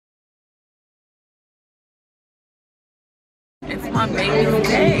It's my baby's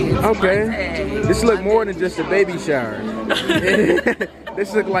day. It's Okay. my day. This look more than just a baby shower.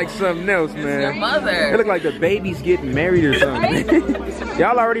 This look like something else, man. Your mother. It look like the baby's getting married or something.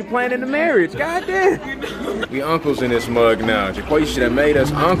 Y'all already planning the marriage. God damn. We uncles in this mug now. Jaquay should have made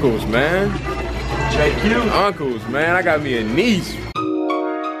us uncles, man. JQ. Uncles, man. I got me a niece.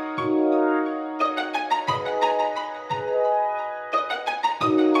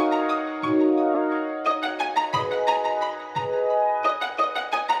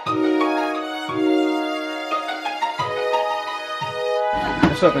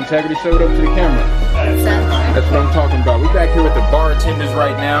 What's up, Integrity? Show it up to the camera. That's what I'm talking about. We back here with the bartenders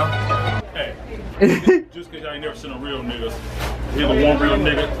right now. Hey, just because y'all ain't never seen no real niggas, either one real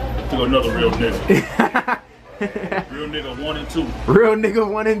nigga to another real nigga. Real nigga 1 and 2. Real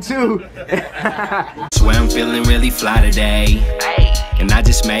nigga 1 and 2. Swear I'm feeling really fly today. And I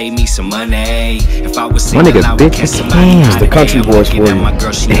just made me some money. If I was single, I would catch somebody. The country voice for you. My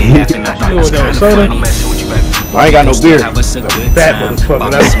girl, she ain't laughing. I thought it was kind of funny. I ain't got no beer. Fat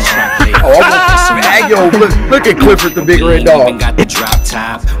motherfucker. Hey, yo, look at Clifford the big red dog. We got the drop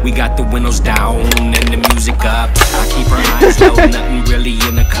top, we got the windows down and the music up. I keep her eyes low, nothing really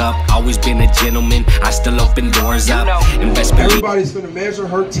in a cup. Always been a gentleman, I still open doors up. Everybody's gonna measure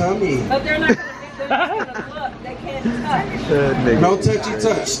her tummy. But they're not gonna look. They can't touch. No touchy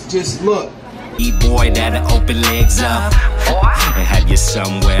touch. Just look. Boy, that'll open legs up and have you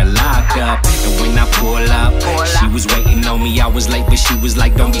somewhere locked up. And when I pull up, she was waiting on me. I was late, but she was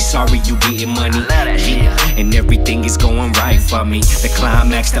like, don't be sorry, you getting money. Yeah, and everything is going right for me. The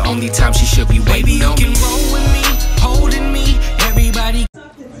climax, the only time she should be waiting on me. You can roll with me, holding me, everybody.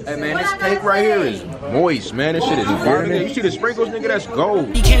 Hey man, this cake right here is moist, man. This shit is burning. You see the sprinkles, nigga? That's gold.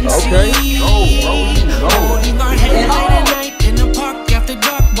 Okay, gold, bro. Holding our hands late at night in the park after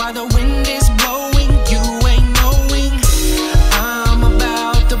dark while the wind is blowing. You ain't knowing I'm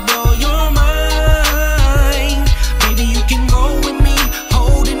about to blow your mind. Baby, you can roll with me,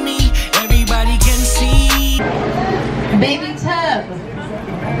 holding me. Everybody can see. Baby tub.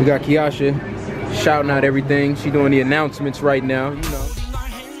 We got Kiasha shouting out everything. She doing the announcements right now, you know.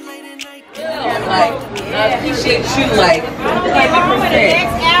 Like, I appreciate you, like, The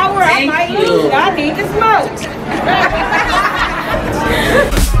next hour, I might need. I need to smoke.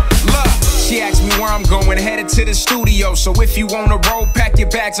 She asked me where I'm going, headed to the studio. So if you on the road, pack your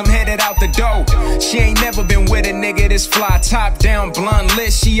bags, I'm headed out the door. She ain't never been with a nigga this fly, top down, blunt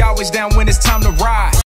lit. She always down when it's time to ride.